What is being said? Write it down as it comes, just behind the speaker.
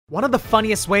One of the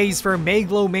funniest ways for a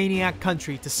megalomaniac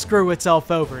country to screw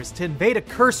itself over is to invade a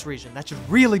cursed region that should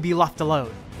really be left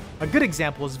alone. A good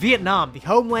example is Vietnam, the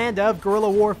homeland of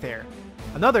guerrilla warfare.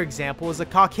 Another example is the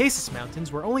Caucasus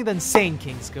Mountains, where only the insane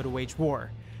kings go to wage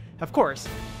war. Of course,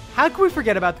 how can we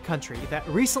forget about the country that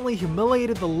recently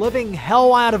humiliated the living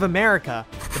hell out of America,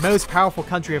 the most powerful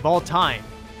country of all time?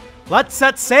 Let's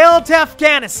set sail to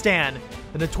Afghanistan,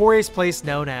 the notorious place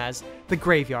known as the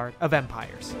Graveyard of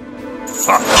Empires.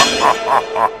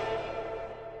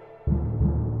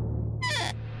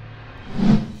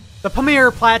 The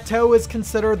Pamir Plateau is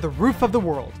considered the roof of the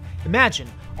world. Imagine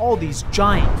all these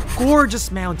giant,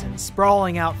 gorgeous mountains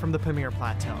sprawling out from the Pamir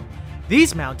Plateau.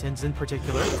 These mountains in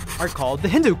particular are called the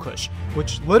Hindu Kush,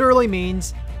 which literally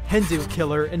means Hindu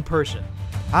killer in Persian.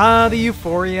 Ah, the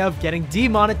euphoria of getting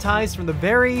demonetized from the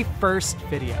very first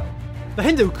video. The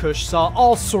Hindu Kush saw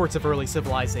all sorts of early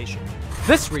civilization.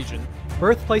 This region,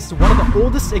 birthplace to one of the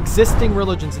oldest existing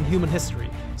religions in human history,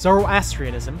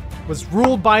 Zoroastrianism, was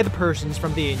ruled by the Persians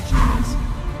from the ancient days.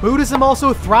 Buddhism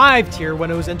also thrived here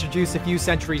when it was introduced a few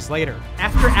centuries later.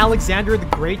 After Alexander the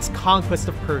Great's conquest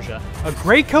of Persia, a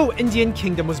Greco-Indian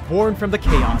kingdom was born from the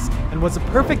chaos and was a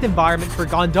perfect environment for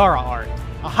Gandhara art,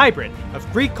 a hybrid of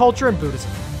Greek culture and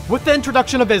Buddhism. With the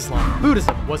introduction of Islam,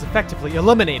 Buddhism was effectively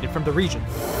eliminated from the region.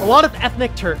 A lot of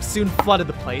ethnic Turks soon flooded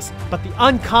the place, but the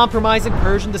uncompromising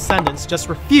Persian descendants just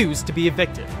refused to be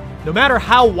evicted. No matter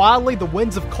how wildly the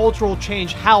winds of cultural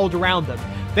change howled around them,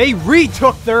 they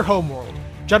retook their homeworld,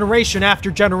 generation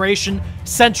after generation,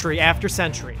 century after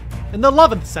century. In the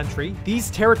 11th century, these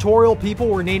territorial people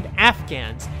were named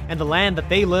Afghans, and the land that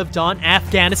they lived on,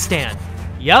 Afghanistan.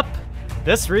 Yup,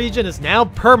 this region is now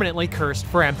permanently cursed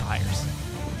for empires.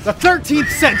 The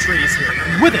 13th century is here,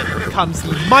 and with it comes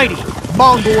the mighty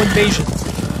Mongol invasions.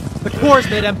 The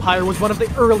Khwarezmid Empire was one of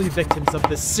the early victims of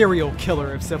this serial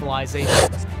killer of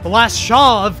civilizations. The last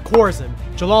Shah of Khwarezm,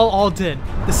 Jalal al-Din,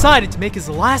 decided to make his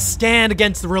last stand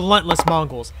against the relentless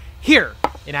Mongols, here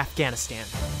in Afghanistan.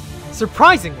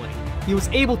 Surprisingly, he was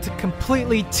able to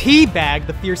completely teabag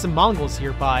the fearsome Mongols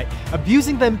here by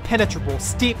abusing the impenetrable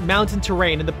steep mountain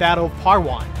terrain in the Battle of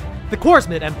Parwan. The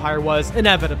Khwarezmid Empire was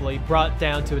inevitably brought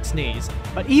down to its knees,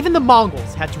 but even the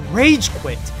Mongols had to rage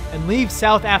quit and leave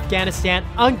South Afghanistan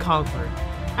unconquered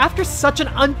after such an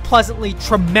unpleasantly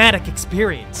traumatic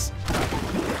experience.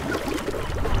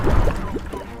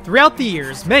 Throughout the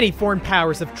years, many foreign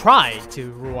powers have tried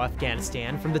to rule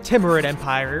Afghanistan, from the Timurid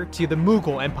Empire to the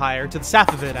Mughal Empire to the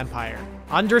Safavid Empire.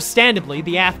 Understandably,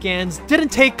 the Afghans didn't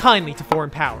take kindly to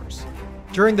foreign powers.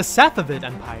 During the Safavid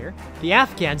Empire, the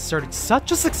Afghans started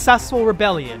such a successful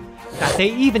rebellion that they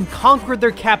even conquered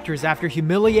their captors after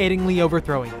humiliatingly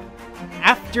overthrowing them.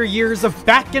 After years of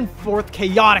back-and-forth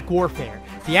chaotic warfare,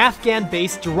 the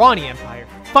Afghan-based Durrani Empire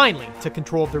finally took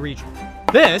control of the region.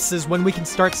 This is when we can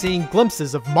start seeing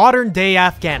glimpses of modern-day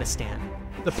Afghanistan.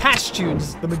 The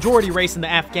Pashtuns, the majority race in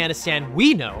the Afghanistan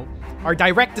we know, are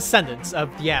direct descendants of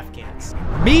the Afghans.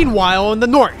 Meanwhile, in the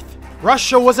north,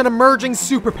 Russia was an emerging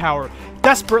superpower,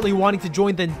 desperately wanting to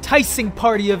join the enticing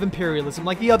party of imperialism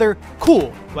like the other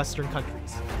cool Western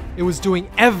countries. It was doing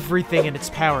everything in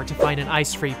its power to find an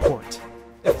ice-free port.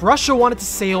 If Russia wanted to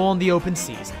sail on the open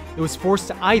seas, it was forced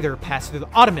to either pass through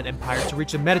the Ottoman Empire to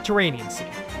reach the Mediterranean Sea,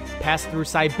 pass through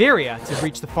Siberia to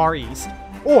reach the Far East,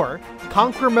 or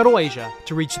conquer Middle Asia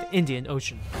to reach the Indian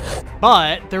Ocean.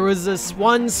 But there was this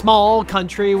one small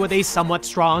country with a somewhat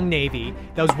strong navy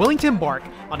that was willing to embark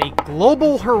on a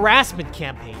global harassment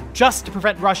campaign just to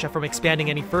prevent Russia from expanding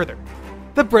any further: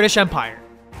 the British Empire.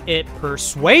 It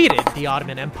persuaded the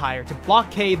Ottoman Empire to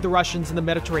blockade the Russians in the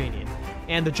Mediterranean,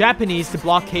 and the Japanese to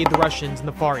blockade the Russians in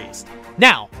the Far East.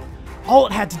 Now, all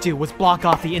it had to do was block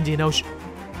off the Indian Ocean.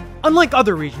 Unlike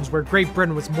other regions where Great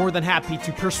Britain was more than happy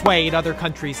to persuade other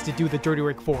countries to do the dirty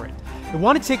work for it, it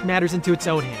wanted to take matters into its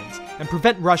own hands and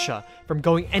prevent Russia from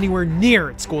going anywhere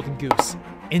near its golden goose,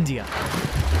 India.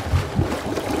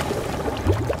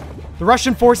 The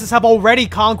Russian forces have already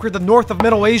conquered the north of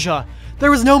Middle Asia.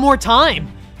 There was no more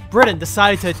time. Britain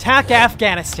decided to attack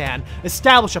Afghanistan,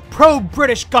 establish a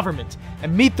pro-British government,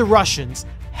 and meet the Russians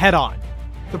head-on.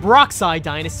 The Barakzai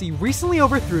dynasty recently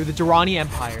overthrew the Durrani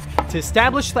Empire to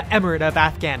establish the Emirate of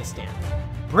Afghanistan.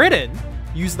 Britain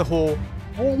used the whole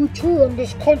 "I'll return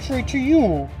this country to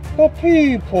you, the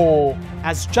people,"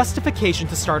 as justification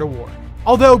to start a war.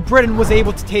 Although Britain was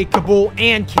able to take Kabul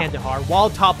and Kandahar while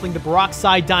toppling the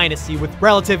Barakzai dynasty with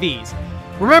relative ease.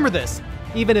 Remember this,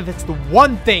 even if it's the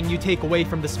one thing you take away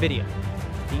from this video.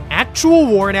 The actual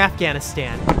war in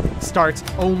Afghanistan starts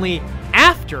only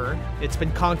after it's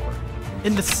been conquered.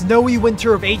 In the snowy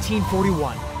winter of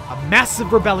 1841, a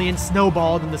massive rebellion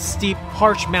snowballed in the steep,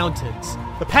 harsh mountains.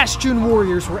 The Pashtun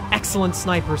warriors were excellent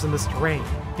snipers in this terrain.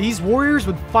 These warriors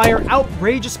would fire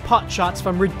outrageous pot shots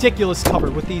from ridiculous cover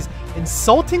with these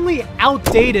insultingly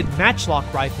outdated matchlock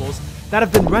rifles that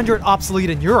have been rendered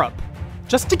obsolete in Europe.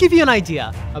 Just to give you an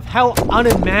idea of how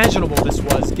unimaginable this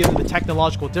was given the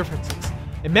technological differences,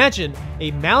 imagine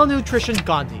a malnutritioned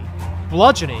Gandhi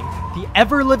bludgeoning the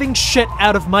ever-living shit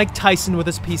out of Mike Tyson with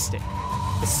his peace stick.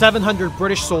 The 700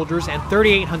 British soldiers and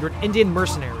 3,800 Indian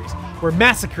mercenaries were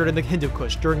massacred in the Hindu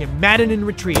Kush during a maddening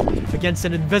retreat against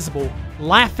an invisible,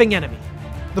 laughing enemy.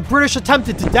 The British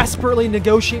attempted to desperately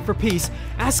negotiate for peace,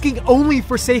 asking only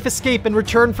for safe escape in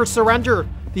return for surrender.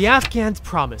 The Afghans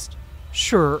promised,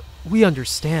 "Sure, we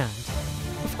understand.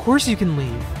 Of course you can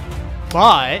leave."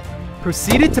 But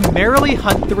proceeded to merrily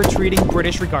hunt the retreating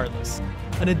British regardless.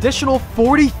 An additional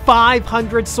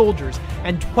 4,500 soldiers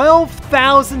and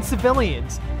 12,000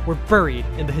 civilians were buried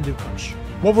in the Hindu Kush.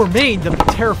 What remained of the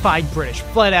terrified British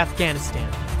fled Afghanistan,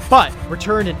 but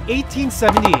returned in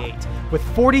 1878 with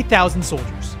 40,000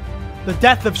 soldiers. The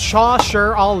death of Shah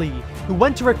Sher Ali, who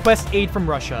went to request aid from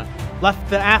Russia, left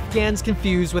the Afghans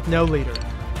confused with no leader.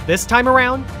 This time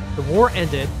around, the war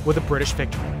ended with a British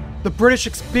victory. The British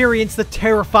experienced the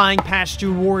terrifying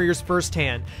Pashtun warriors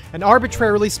firsthand and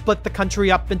arbitrarily split the country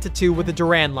up into two with the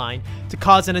Durand Line to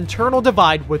cause an internal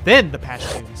divide within the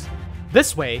Pashtuns.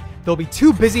 This way, they'll be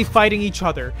too busy fighting each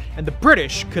other, and the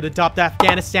British could adopt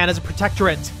Afghanistan as a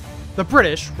protectorate. The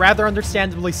British, rather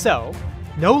understandably so,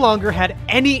 no longer had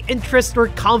any interest or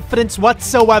confidence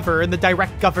whatsoever in the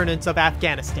direct governance of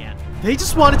Afghanistan. They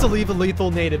just wanted to leave the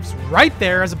lethal natives right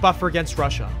there as a buffer against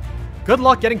Russia. Good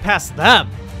luck getting past them.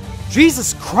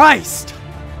 Jesus Christ!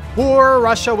 Poor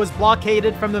Russia was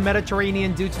blockaded from the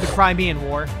Mediterranean due to the Crimean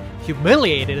War,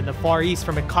 humiliated in the Far East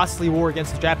from a costly war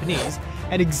against the Japanese,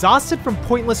 and exhausted from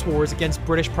pointless wars against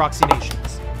British proxy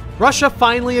nations. Russia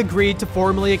finally agreed to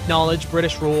formally acknowledge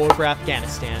British rule over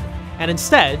Afghanistan, and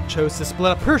instead chose to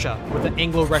split up Persia with the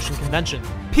Anglo-Russian Convention.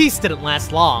 Peace didn't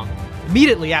last long.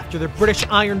 Immediately after the British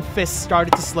iron fist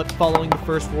started to slip following the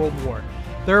First World War,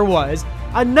 there was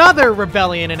another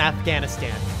rebellion in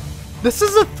Afghanistan. This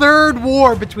is the third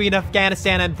war between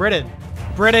Afghanistan and Britain.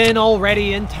 Britain,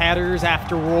 already in tatters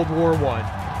after World War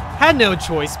I, had no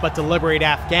choice but to liberate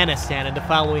Afghanistan in the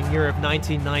following year of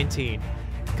 1919.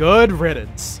 Good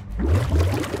riddance.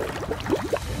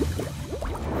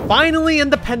 Finally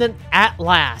independent at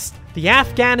last, the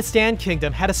Afghanistan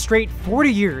kingdom had a straight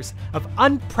 40 years of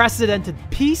unprecedented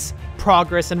peace,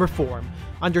 progress, and reform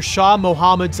under Shah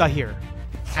Mohammad Zahir.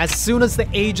 As soon as the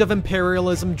age of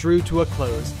imperialism drew to a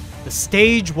close, the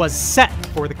stage was set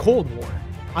for the Cold War.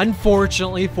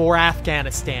 Unfortunately for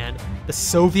Afghanistan, the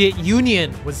Soviet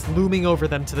Union was looming over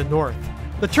them to the north.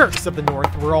 The Turks of the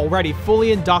north were already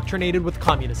fully indoctrinated with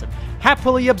communism,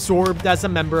 happily absorbed as a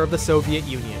member of the Soviet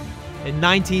Union. In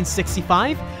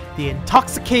 1965, the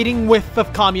intoxicating whiff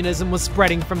of communism was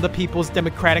spreading from the People's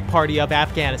Democratic Party of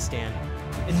Afghanistan.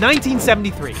 In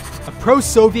 1973, a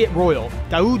pro-Soviet royal,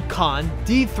 Daoud Khan,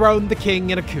 dethroned the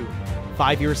king in a coup.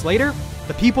 5 years later,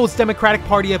 the People's Democratic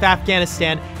Party of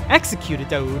Afghanistan executed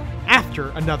Daoud after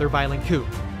another violent coup.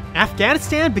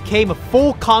 Afghanistan became a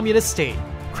full communist state.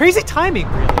 Crazy timing,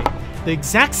 really. The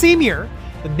exact same year,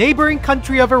 the neighboring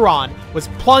country of Iran was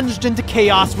plunged into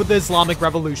chaos with the Islamic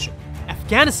Revolution.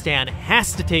 Afghanistan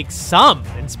has to take some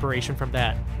inspiration from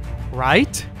that,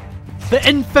 right? The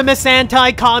infamous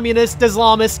anti-communist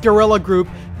Islamist guerrilla group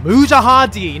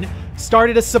Mujahideen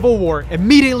started a civil war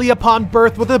immediately upon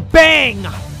birth with a bang!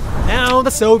 Now,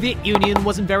 the Soviet Union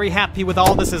wasn't very happy with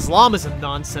all this Islamism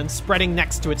nonsense spreading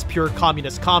next to its pure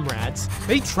communist comrades.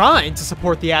 They tried to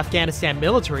support the Afghanistan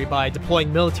military by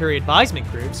deploying military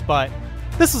advisement groups, but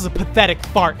this was a pathetic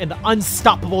fart in the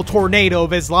unstoppable tornado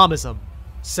of Islamism.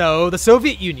 So, the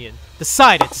Soviet Union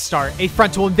decided to start a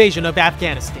frontal invasion of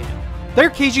Afghanistan. Their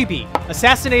KGB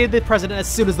assassinated the president as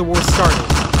soon as the war started,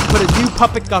 and put a new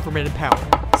puppet government in power.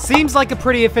 Seems like a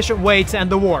pretty efficient way to end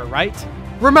the war, right?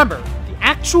 Remember, the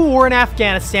actual war in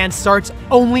Afghanistan starts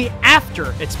only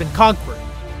after it's been conquered.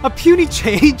 A puny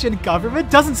change in government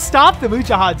doesn't stop the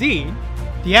Mujahideen.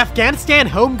 The Afghanistan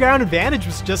home ground advantage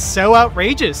was just so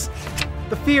outrageous.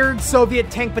 The feared Soviet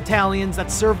tank battalions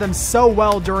that served them so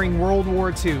well during World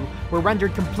War II were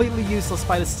rendered completely useless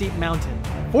by the steep mountain,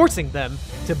 forcing them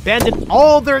to abandon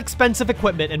all their expensive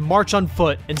equipment and march on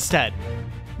foot instead.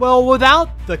 Well, without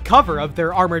the cover of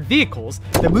their armored vehicles,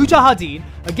 the Mujahideen,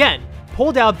 again,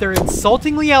 pulled out their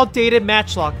insultingly outdated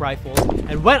matchlock rifles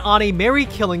and went on a merry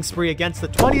killing spree against the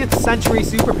 20th century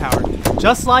superpower,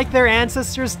 just like their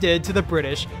ancestors did to the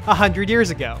British 100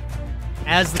 years ago.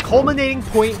 As the culminating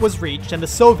point was reached and the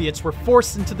Soviets were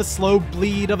forced into the slow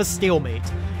bleed of a stalemate,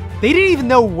 They didn't even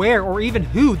know where or even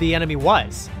who the enemy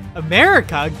was.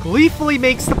 America gleefully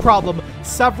makes the problem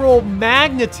several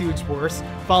magnitudes worse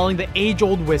following the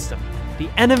age-old wisdom. The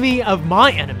enemy of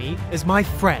my enemy is my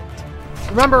friend.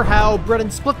 Remember how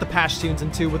Britain split the Pashtuns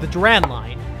in two with the Durand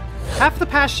Line? Half the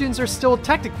Pashtuns are still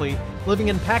technically living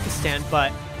in Pakistan,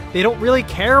 but they don't really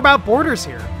care about borders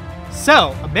here.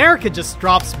 So, America just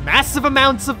drops massive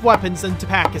amounts of weapons into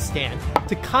Pakistan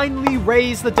to kindly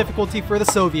raise the difficulty for the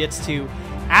Soviets to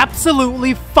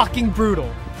absolutely fucking brutal.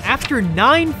 After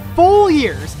 9 full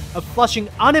years of flushing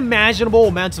unimaginable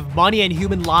amounts of money and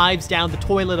human lives down the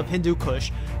toilet of Hindu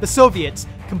Kush, the Soviets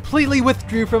completely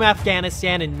withdrew from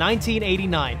Afghanistan in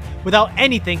 1989 without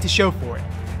anything to show for it.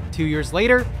 2 years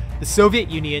later, the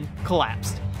Soviet Union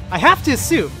collapsed. I have to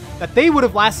assume that they would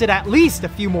have lasted at least a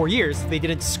few more years if they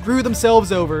didn't screw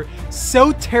themselves over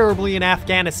so terribly in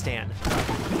Afghanistan.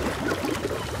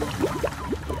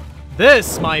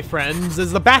 This, my friends,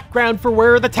 is the background for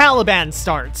where the Taliban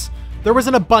starts. There was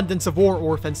an abundance of war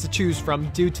orphans to choose from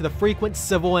due to the frequent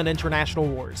civil and international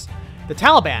wars. The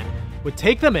Taliban would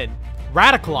take them in,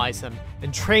 radicalize them,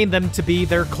 and train them to be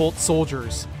their cult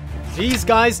soldiers. These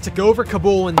guys took over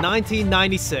Kabul in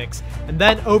 1996 and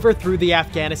then overthrew the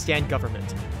Afghanistan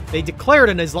government. They declared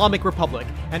an Islamic Republic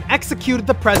and executed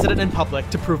the president in public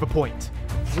to prove a point.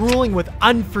 Ruling with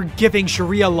unforgiving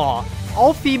Sharia law,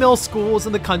 all female schools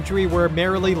in the country were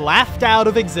merely laughed out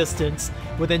of existence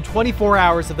within 24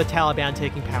 hours of the Taliban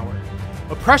taking power.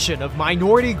 Oppression of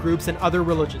minority groups and other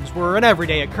religions were an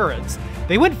everyday occurrence.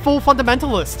 They went full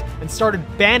fundamentalist and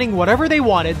started banning whatever they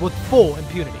wanted with full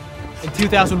impunity. In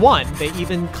 2001, they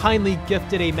even kindly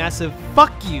gifted a massive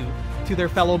fuck you to their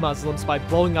fellow Muslims by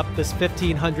blowing up this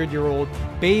 1500-year-old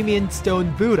Bamiyan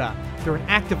stone Buddha through an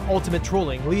act of ultimate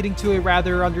trolling, leading to a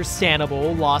rather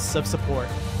understandable loss of support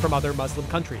from other Muslim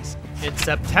countries. In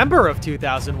September of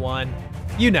 2001,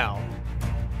 you know,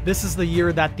 this is the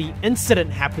year that the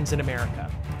incident happens in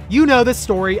America. You know this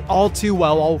story all too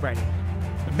well already.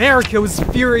 America was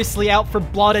furiously out for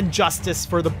blood and justice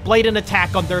for the blatant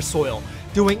attack on their soil,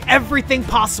 doing everything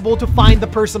possible to find the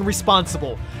person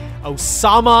responsible,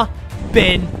 Osama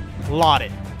bin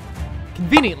Laden.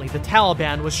 Conveniently, the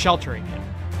Taliban was sheltering him.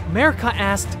 America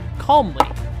asked calmly,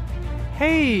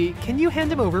 "Hey, can you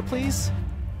hand him over, please?"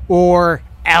 Or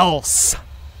else.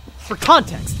 For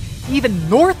context, even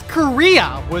North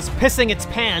Korea was pissing its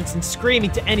pants and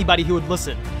screaming to anybody who would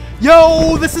listen.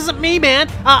 "Yo, this isn't me, man.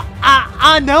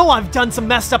 I know I've done some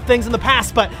messed up things in the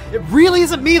past, but it really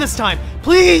isn't me this time.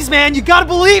 Please, man, you gotta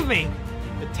believe me."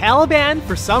 The Taliban,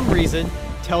 for some reason,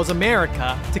 tells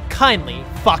America to kindly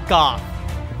fuck off.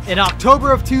 In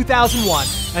October of 2001,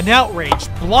 an outraged,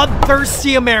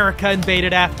 bloodthirsty America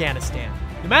invaded Afghanistan.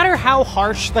 No matter how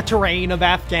harsh the terrain of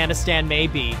Afghanistan may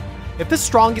be, if the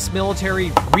strongest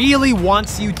military really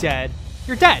wants you dead,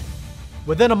 you're dead.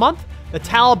 Within a month, the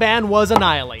Taliban was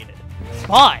annihilated.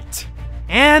 But,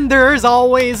 and there's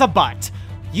always a but,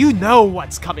 you know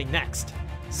what's coming next.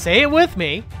 Say it with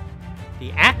me.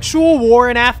 The actual war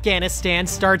in Afghanistan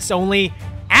starts only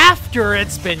after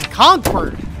it's been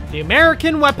conquered. The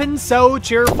American weapons so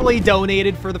cheerfully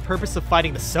donated for the purpose of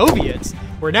fighting the Soviets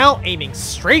were now aiming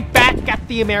straight back at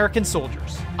the American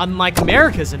soldiers. Unlike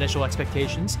America's initial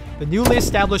expectations, the newly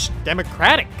established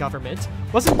democratic government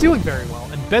wasn't doing very well,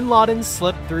 and bin Laden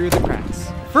slipped through the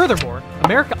cracks. Furthermore,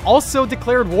 America also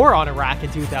declared war on Iraq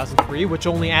in 2003, which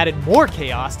only added more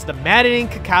chaos to the maddening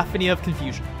cacophony of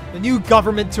confusion. The new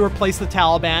government to replace the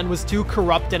Taliban was too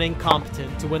corrupt and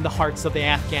incompetent to win the hearts of the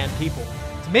Afghan people.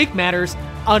 To make matters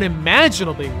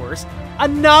unimaginably worse,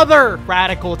 another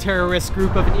radical terrorist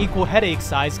group of an equal headache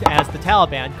size as the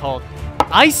Taliban, called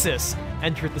ISIS,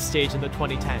 entered the stage in the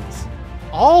 2010s.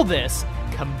 All this,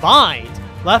 combined,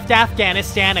 left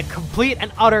Afghanistan a complete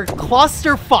and utter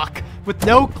clusterfuck with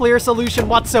no clear solution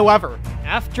whatsoever.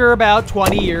 After about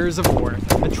 20 years of war,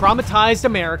 the traumatized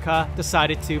America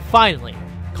decided to finally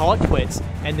call it quits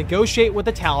and negotiate with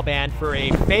the Taliban for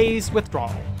a phased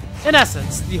withdrawal. In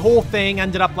essence, the whole thing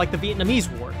ended up like the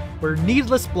Vietnamese War, where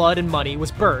needless blood and money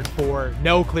was burned for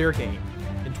no clear gain.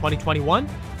 In 2021,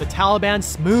 the Taliban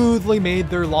smoothly made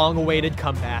their long-awaited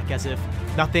comeback as if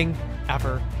nothing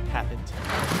ever happened.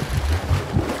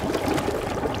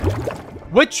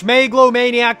 Which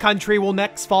megalomaniac country will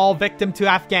next fall victim to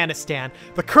Afghanistan,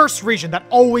 the cursed region that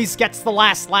always gets the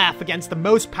last laugh against the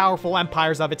most powerful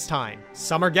empires of its time?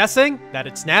 Some are guessing that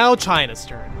it's now China's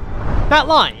turn. That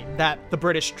line that the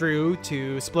British drew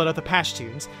to split up the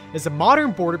Pashtuns is a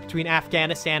modern border between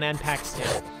Afghanistan and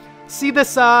Pakistan. See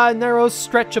this narrow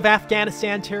stretch of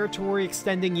Afghanistan territory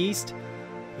extending east?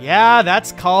 Yeah,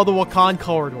 that's called the Wakhan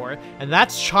Corridor, and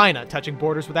that's China touching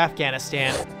borders with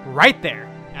Afghanistan right there.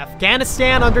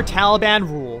 Afghanistan under Taliban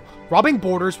rule, robbing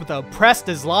borders with the oppressed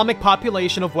Islamic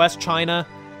population of West China.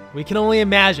 We can only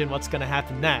imagine what's gonna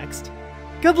happen next.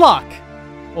 Good luck,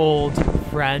 old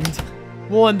friend.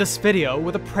 We'll end this video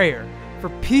with a prayer for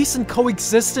peace and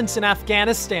coexistence in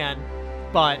Afghanistan,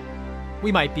 but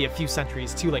we might be a few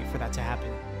centuries too late for that to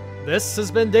happen. This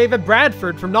has been David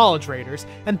Bradford from Knowledge Raiders,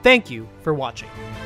 and thank you for watching.